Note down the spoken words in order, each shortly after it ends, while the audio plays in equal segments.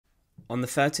On the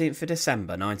 13th of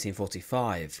December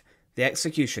 1945, the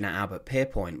executioner Albert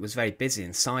Pierrepoint was very busy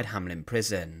inside Hamelin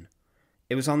prison.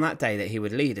 It was on that day that he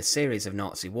would lead a series of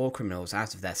Nazi war criminals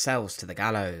out of their cells to the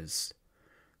gallows.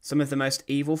 Some of the most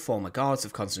evil former guards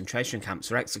of concentration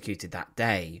camps were executed that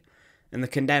day, and the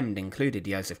condemned included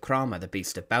Josef Kramer, the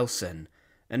Beast of Belsen,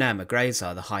 and Irma Grese,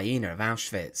 the hyena of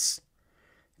Auschwitz.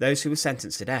 Those who were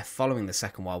sentenced to death following the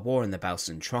Second World War in the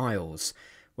Belsen Trials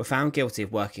were found guilty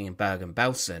of working in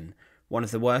Bergen-Belsen, one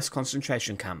of the worst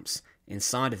concentration camps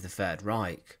inside of the Third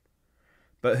Reich.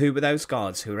 But who were those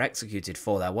guards who were executed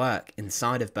for their work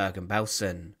inside of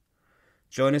Bergen-Belsen?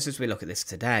 Join us as we look at this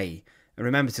today, and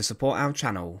remember to support our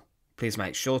channel. Please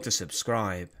make sure to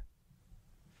subscribe.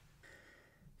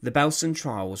 The Belsen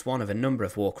trial was one of a number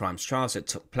of war crimes trials that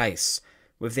took place,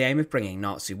 with the aim of bringing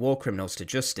Nazi war criminals to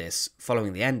justice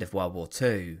following the end of World War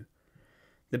II.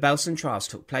 The Belsen trials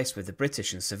took place with the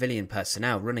British and civilian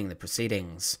personnel running the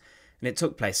proceedings, and it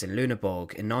took place in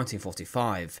Lüneburg in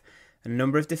 1945, and a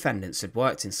number of defendants had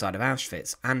worked inside of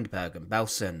Auschwitz and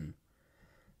Bergen-Belsen.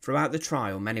 Throughout the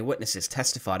trial, many witnesses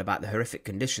testified about the horrific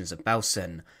conditions of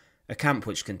Belsen, a camp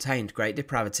which contained great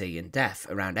depravity and death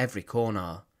around every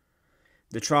corner.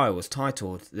 The trial was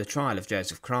titled The Trial of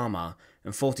Josef Kramer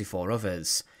and 44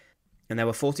 others, and there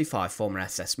were 45 former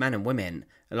SS men and women,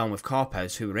 along with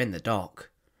Capos who were in the dock.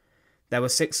 There were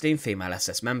 16 female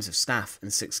SS members of staff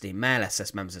and 16 male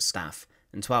SS members of staff,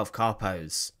 and 12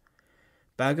 Capos.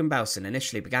 Bergen-Belsen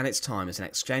initially began its time as an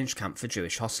exchange camp for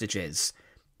Jewish hostages,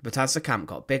 but as the camp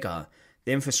got bigger,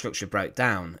 the infrastructure broke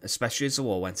down, especially as the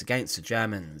war went against the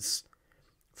Germans.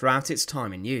 Throughout its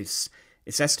time in use,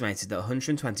 it's estimated that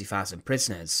 120,000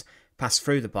 prisoners passed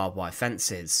through the barbed wire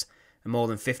fences, and more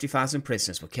than 50,000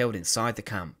 prisoners were killed inside the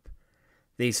camp.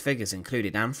 These figures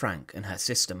included Anne Frank and her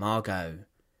sister Margot.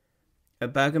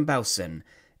 At Bergen-Belsen,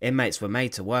 inmates were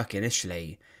made to work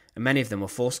initially, and many of them were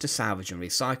forced to salvage and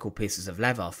recycle pieces of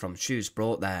leather from shoes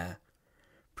brought there.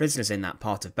 Prisoners in that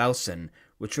part of Belsen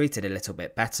were treated a little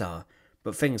bit better,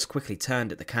 but things quickly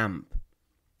turned at the camp.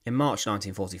 In March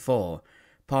 1944,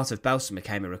 part of Belsen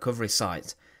became a recovery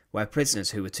site, where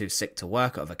prisoners who were too sick to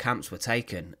work at other camps were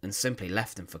taken and simply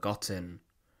left and forgotten.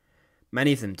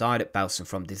 Many of them died at Belsen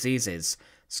from diseases,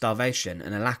 starvation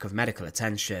and a lack of medical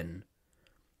attention.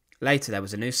 Later there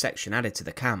was a new section added to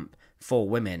the camp, for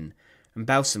women, and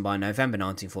Belsen by November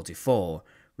 1944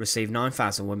 received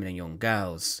 9,000 women and young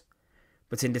girls.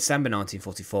 But in December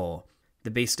 1944, the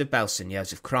Beast of Belsen,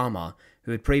 Josef Kramer,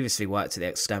 who had previously worked at the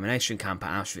extermination camp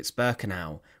at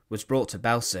Auschwitz-Birkenau, was brought to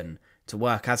Belsen to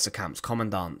work as the camp's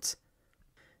commandant.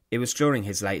 It was during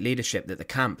his late leadership that the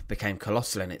camp became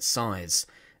colossal in its size,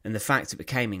 and the fact it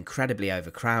became incredibly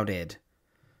overcrowded.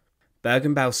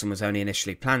 Bergen-Belsen was only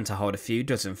initially planned to hold a few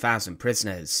dozen thousand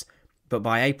prisoners, but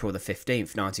by April the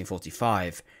 15th,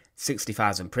 1945,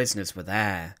 60,000 prisoners were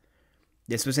there.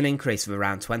 This was an increase of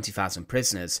around 20,000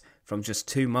 prisoners from just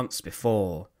 2 months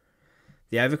before.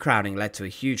 The overcrowding led to a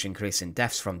huge increase in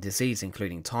deaths from disease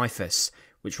including typhus,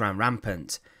 which ran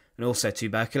rampant, and also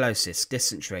tuberculosis,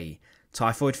 dysentery,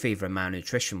 typhoid fever and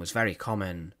malnutrition was very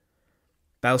common.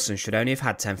 Belsen should only have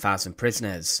had 10,000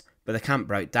 prisoners, but the camp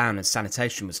broke down and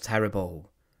sanitation was terrible.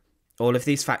 All of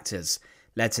these factors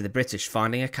led to the British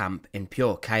finding a camp in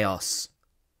pure chaos.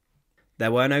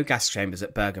 There were no gas chambers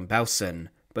at Bergen-Belsen,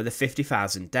 but the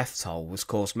 50,000 death toll was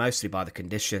caused mostly by the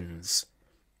conditions.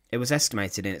 It was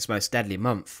estimated in its most deadly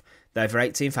month that over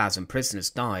 18,000 prisoners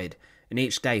died, and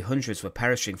each day hundreds were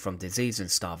perishing from disease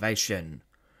and starvation.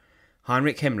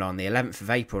 Heinrich Himmler on the 11th of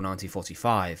April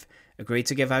 1945 agreed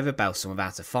to give over Belsen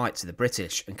without a fight to the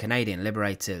British and Canadian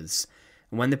liberators,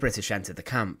 and when the British entered the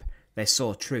camp, they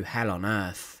saw true hell on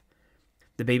earth.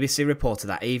 The BBC reporter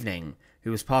that evening,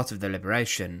 who was part of the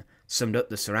liberation, summed up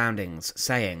the surroundings,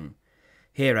 saying,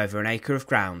 "Here over an acre of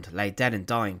ground lay dead and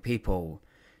dying people.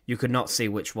 You could not see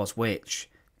which was which.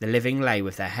 The living lay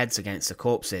with their heads against the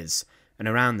corpses, and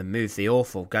around them moved the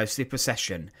awful ghostly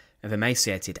procession of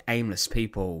emaciated, aimless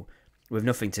people, with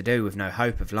nothing to do, with no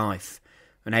hope of life,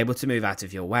 unable to move out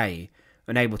of your way,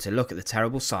 unable to look at the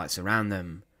terrible sights around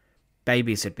them.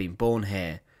 Babies had been born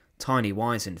here, tiny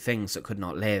wizened things that could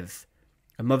not live.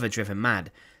 A mother driven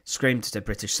mad screamed at a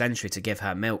British sentry to give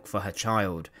her milk for her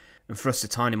child, and thrust a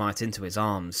tiny mite into his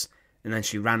arms, and then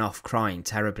she ran off crying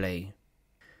terribly.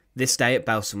 This day at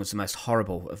Belsen was the most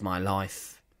horrible of my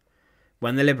life."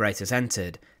 When the liberators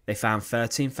entered, they found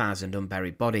 13,000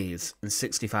 unburied bodies and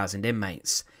 60,000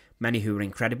 inmates, many who were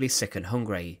incredibly sick and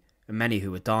hungry, and many who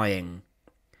were dying.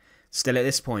 Still at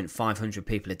this point, 500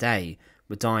 people a day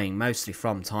were dying mostly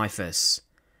from typhus.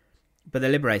 But the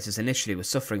liberators initially were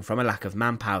suffering from a lack of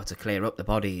manpower to clear up the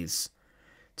bodies.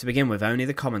 To begin with, only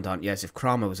the commandant Josef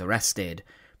Kramer was arrested,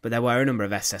 but there were a number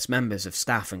of SS members of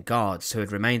staff and guards who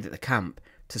had remained at the camp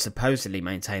to supposedly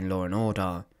maintain law and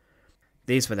order.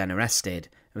 These were then arrested,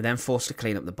 and were then forced to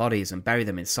clean up the bodies and bury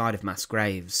them inside of mass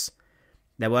graves.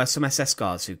 There were some SS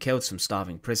guards who killed some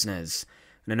starving prisoners,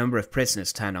 and a number of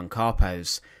prisoners turned on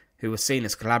capos, who were seen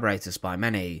as collaborators by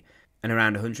many, and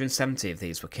around 170 of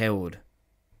these were killed.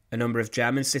 A number of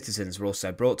German citizens were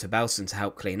also brought to Belsen to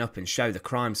help clean up and show the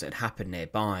crimes that had happened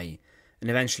nearby, and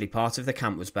eventually part of the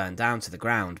camp was burned down to the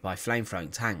ground by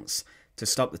flame-throwing tanks to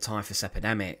stop the typhus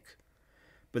epidemic.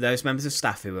 But those members of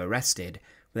staff who were arrested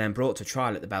were then brought to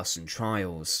trial at the Belsen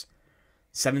Trials.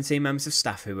 17 members of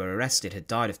staff who were arrested had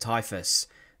died of typhus,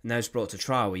 and those brought to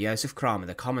trial were Josef Kramer,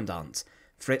 the commandant,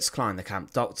 Fritz Klein, the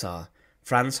camp doctor,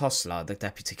 Franz Hossler, the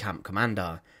deputy camp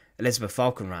commander, Elisabeth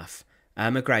Volkenrath,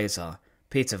 Irma Grese,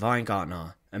 Peter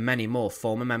Weingartner, and many more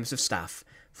former members of staff,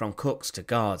 from cooks to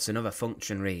guards and other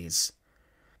functionaries.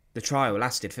 The trial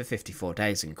lasted for 54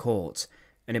 days in court,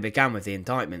 and it began with the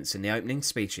indictments and the opening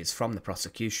speeches from the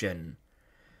prosecution.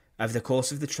 Over the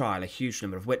course of the trial, a huge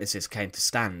number of witnesses came to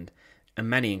stand, and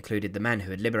many included the men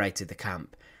who had liberated the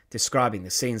camp, describing the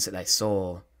scenes that they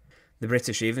saw. The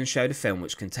British even showed a film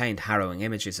which contained harrowing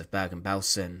images of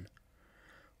Bergen-Belsen.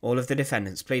 All of the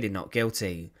defendants pleaded not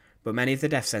guilty, but many of the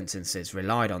death sentences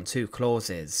relied on two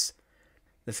clauses.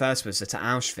 The first was that at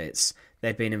Auschwitz they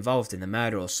had been involved in the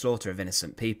murder or slaughter of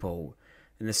innocent people,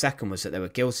 and the second was that they were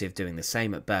guilty of doing the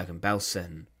same at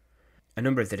Bergen-Belsen. A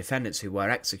number of the defendants who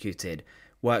were executed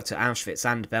worked at Auschwitz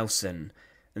and Belsen,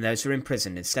 and those who were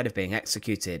imprisoned instead of being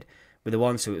executed were the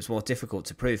ones who it was more difficult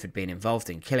to prove had been involved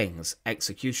in killings,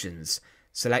 executions,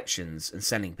 selections, and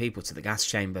sending people to the gas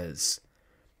chambers.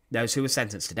 Those who were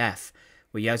sentenced to death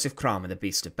were Josef Kramer, the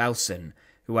Beast of Belsen,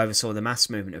 who oversaw the mass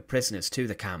movement of prisoners to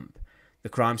the camp. The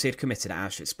crimes he had committed at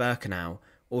Auschwitz-Birkenau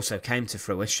also came to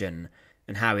fruition,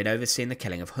 and how he had overseen the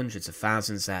killing of hundreds of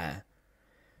thousands there.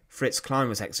 Fritz Klein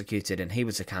was executed, and he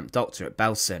was a camp doctor at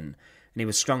Belsen, and he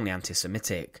was strongly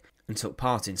anti-Semitic, and took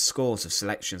part in scores of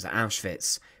selections at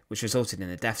Auschwitz, which resulted in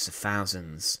the deaths of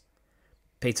thousands.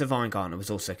 Peter Weingartner was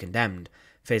also condemned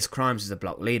for his crimes as a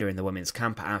block leader in the women's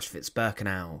camp at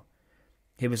Auschwitz-Birkenau.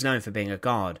 He was known for being a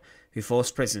guard who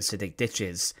forced prisoners to dig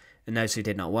ditches, and those who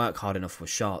did not work hard enough were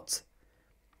shot.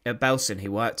 At Belsen he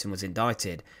worked and was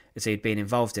indicted as he had been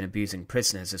involved in abusing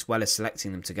prisoners as well as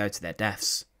selecting them to go to their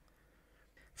deaths.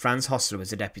 Franz Hossler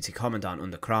was a deputy commandant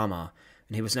under Kramer,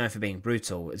 and he was known for being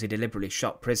brutal as he deliberately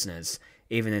shot prisoners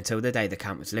even until the day the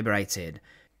camp was liberated,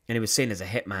 and he was seen as a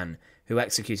hitman who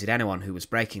executed anyone who was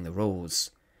breaking the rules.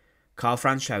 Karl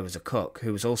Franz was a cook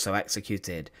who was also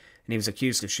executed, and he was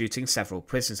accused of shooting several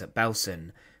prisoners at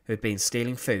Belsen who had been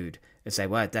stealing food as they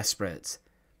were desperate.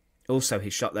 Also, he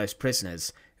shot those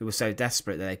prisoners who were so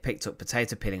desperate that they picked up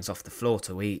potato peelings off the floor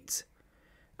to eat.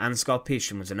 Ansgar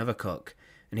Peterson was another cook,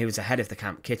 and he was the head of the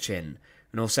camp kitchen,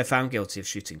 and also found guilty of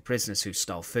shooting prisoners who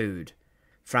stole food.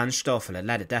 Franz Stoffel had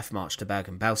led a death march to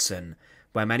Bergen-Belsen,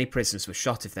 where many prisoners were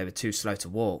shot if they were too slow to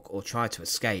walk or tried to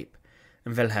escape,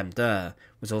 and Wilhelm Durr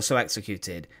was also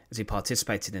executed as he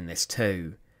participated in this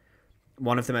too.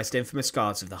 One of the most infamous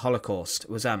guards of the Holocaust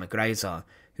was Irma Grese,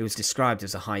 who was described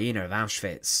as a hyena of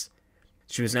Auschwitz.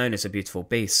 She was known as a beautiful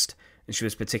beast, and she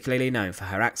was particularly known for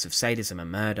her acts of sadism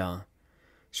and murder.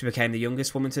 She became the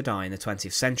youngest woman to die in the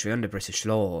 20th century under British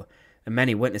law, and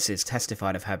many witnesses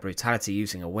testified of her brutality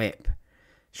using a whip.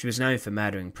 She was known for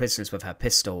murdering prisoners with her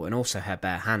pistol and also her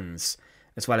bare hands,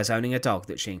 as well as owning a dog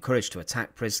that she encouraged to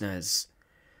attack prisoners.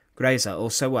 Grese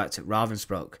also worked at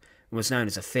Ravensbrück and was known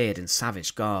as a feared and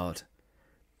savage guard.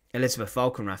 Elisabeth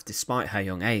Volkenrath, despite her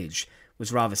young age,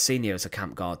 was rather senior as a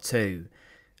camp guard too,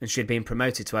 and she had been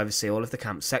promoted to oversee all of the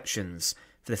camp sections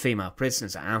for the female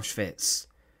prisoners at Auschwitz.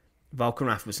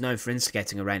 Volkenrath was known for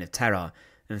instigating a reign of terror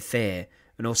and fear,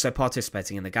 and also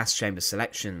participating in the gas chamber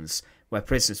selections, where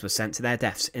prisoners were sent to their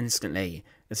deaths instantly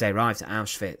as they arrived at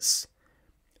Auschwitz.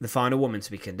 The final woman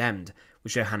to be condemned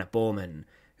was Johanna Bormann,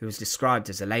 who was described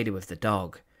as a lady with the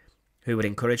dog, who would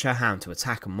encourage her hound to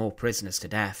attack and maul prisoners to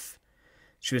death.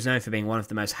 She was known for being one of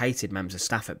the most hated members of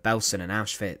staff at Belsen and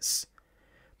Auschwitz.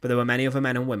 But there were many other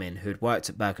men and women who had worked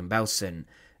at Bergen-Belsen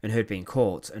and who had been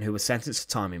caught and who were sentenced to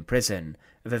time in prison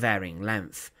of a varying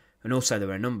length, and also there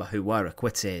were a number who were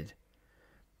acquitted.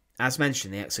 As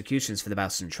mentioned, the executions for the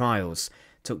Belsen Trials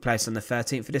took place on the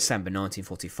 13th of December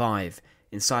 1945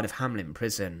 inside of Hamlin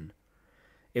Prison.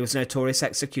 It was a notorious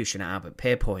execution at Albert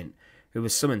Pierrepoint, who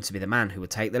was summoned to be the man who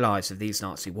would take the lives of these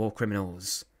Nazi war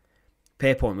criminals.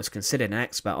 Pierrepoint was considered an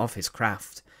expert of his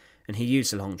craft, and he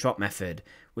used the long drop method,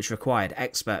 which required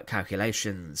expert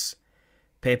calculations.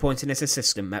 Pierrepoint and his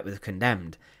assistant met with the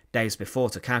condemned, days before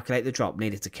to calculate the drop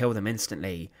needed to kill them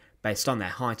instantly, based on their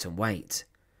height and weight.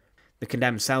 The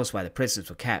condemned cells where the prisoners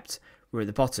were kept were at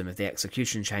the bottom of the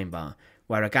execution chamber,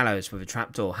 where a gallows with a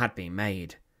trapdoor had been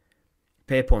made.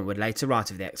 Pierrepoint would later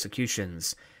write of the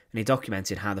executions, and he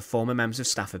documented how the former members of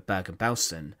staff of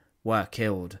Bergen-Belsen were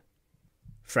killed.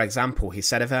 For example, he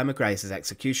said of Irma Grese's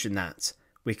execution that,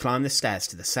 "We climbed the stairs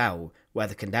to the cell, where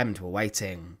the condemned were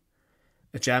waiting.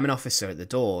 A German officer at the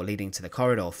door leading to the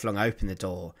corridor flung open the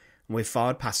door, and we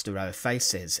fired past a row of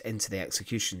faces into the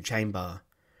execution chamber.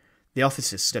 The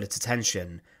officers stood at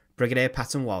attention. Brigadier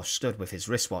Patton Walsh stood with his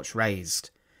wristwatch raised.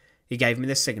 He gave me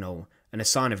the signal, and a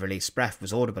sign of released breath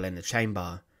was audible in the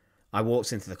chamber. I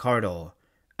walked into the corridor.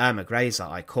 'Irma Grese,'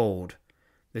 I called.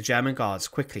 The German guards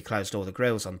quickly closed all the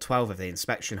grills on 12 of the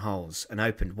inspection holes and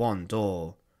opened one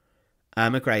door.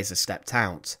 Irma Grese stepped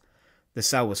out. The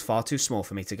cell was far too small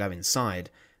for me to go inside,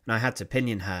 and I had to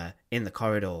pinion her in the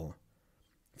corridor.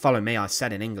 'Follow me,' I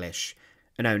said in English,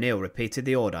 and O'Neill repeated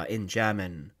the order in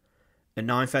German. At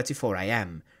 9:34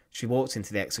 a.m, she walked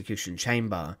into the execution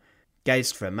chamber,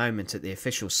 gazed for a moment at the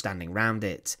officials standing round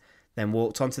it, then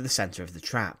walked onto the centre of the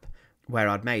trap, where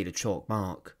I'd made a chalk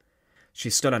mark. She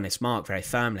stood on this mark very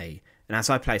firmly, and as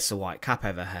I placed the white cap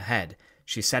over her head,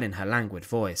 she said in her languid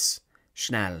voice,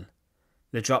 'Schnell.'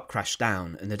 The drop crashed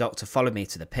down, and the doctor followed me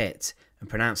to the pit and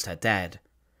pronounced her dead.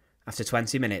 After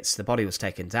 20 minutes, the body was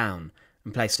taken down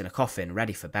and placed in a coffin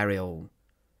ready for burial.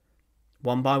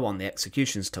 One by one the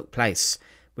executions took place,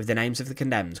 with the names of the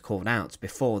condemned called out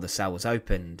before the cell was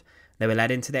opened. They were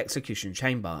led into the execution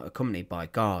chamber accompanied by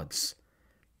guards.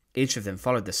 Each of them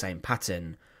followed the same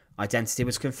pattern. Identity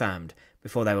was confirmed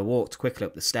before they were walked quickly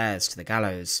up the stairs to the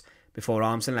gallows, before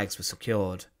arms and legs were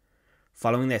secured.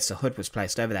 Following this, a hood was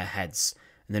placed over their heads,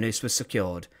 and the noose was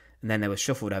secured, and then they were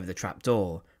shuffled over the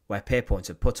trapdoor, where Pierrepoint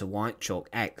had put a white chalk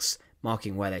X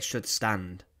marking where they should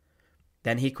stand.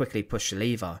 Then he quickly pushed the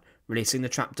lever, releasing the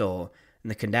trapdoor,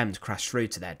 and the condemned crashed through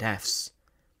to their deaths.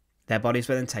 Their bodies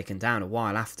were then taken down a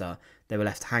while after they were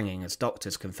left hanging as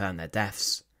doctors confirmed their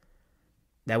deaths.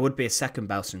 There would be a second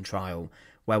Belsen trial,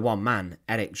 where one man,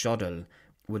 Eric Jodl,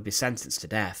 would be sentenced to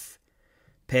death.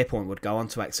 Pierrepoint would go on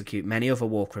to execute many other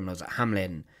war criminals at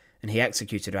Hamelin, and he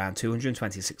executed around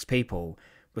 226 people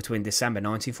between December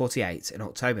 1948 and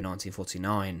October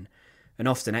 1949, and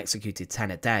often executed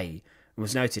 10 a day, and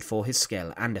was noted for his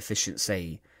skill and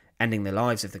efficiency, ending the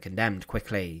lives of the condemned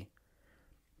quickly.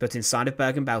 But inside of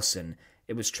Bergen-Belsen,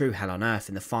 it was true hell on earth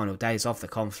in the final days of the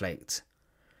conflict.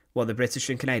 What the British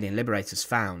and Canadian liberators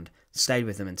found stayed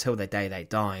with them until the day they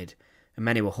died, and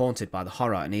many were haunted by the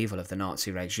horror and evil of the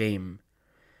Nazi regime.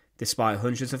 Despite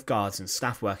hundreds of guards and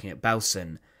staff working at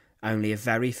Belsen, only a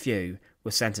very few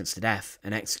were sentenced to death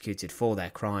and executed for their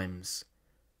crimes.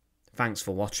 Thanks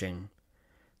for watching.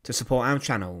 To support our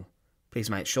channel, please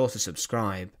make sure to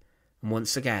subscribe, and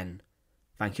once again,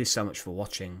 thank you so much for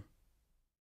watching.